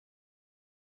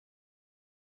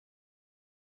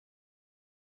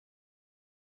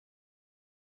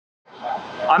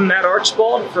I'm Matt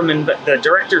Archibald from the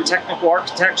Director of Technical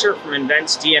Architecture from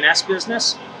nVent's DNS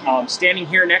business. Standing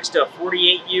here next to a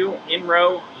 48U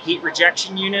in-row heat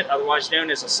rejection unit, otherwise known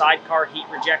as a sidecar heat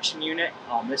rejection unit.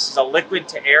 This is a liquid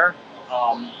to air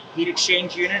heat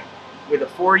exchange unit with a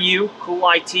 4U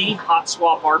Cool IT hot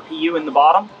swap RPU in the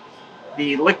bottom.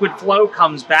 The liquid flow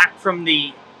comes back from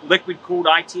the liquid cooled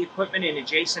IT equipment in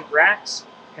adjacent racks,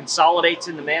 consolidates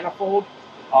in the manifold,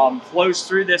 flows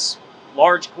through this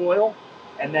large coil,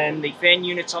 and then the fan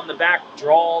units on the back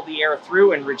draw all the air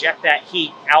through and reject that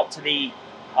heat out to the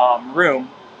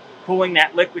room, cooling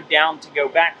that liquid down to go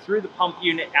back through the pump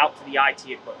unit out to the IT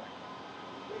equipment.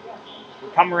 We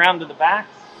come around to the back.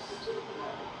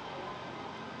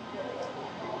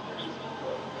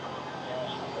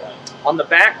 On the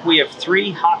back, we have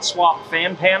 3 hot swap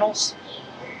fan panels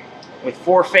with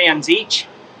 4 fans each.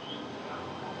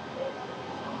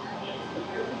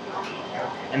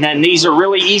 And then these are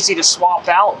really easy to swap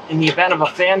out in the event of a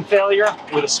fan failure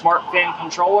with a smart fan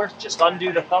controller. Just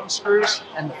undo the thumb screws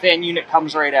and the fan unit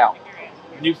comes right out.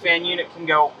 The new fan unit can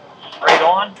go right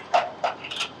on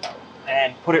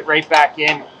and put it right back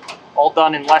in, all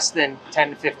done in less than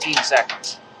 10 to 15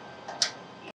 seconds.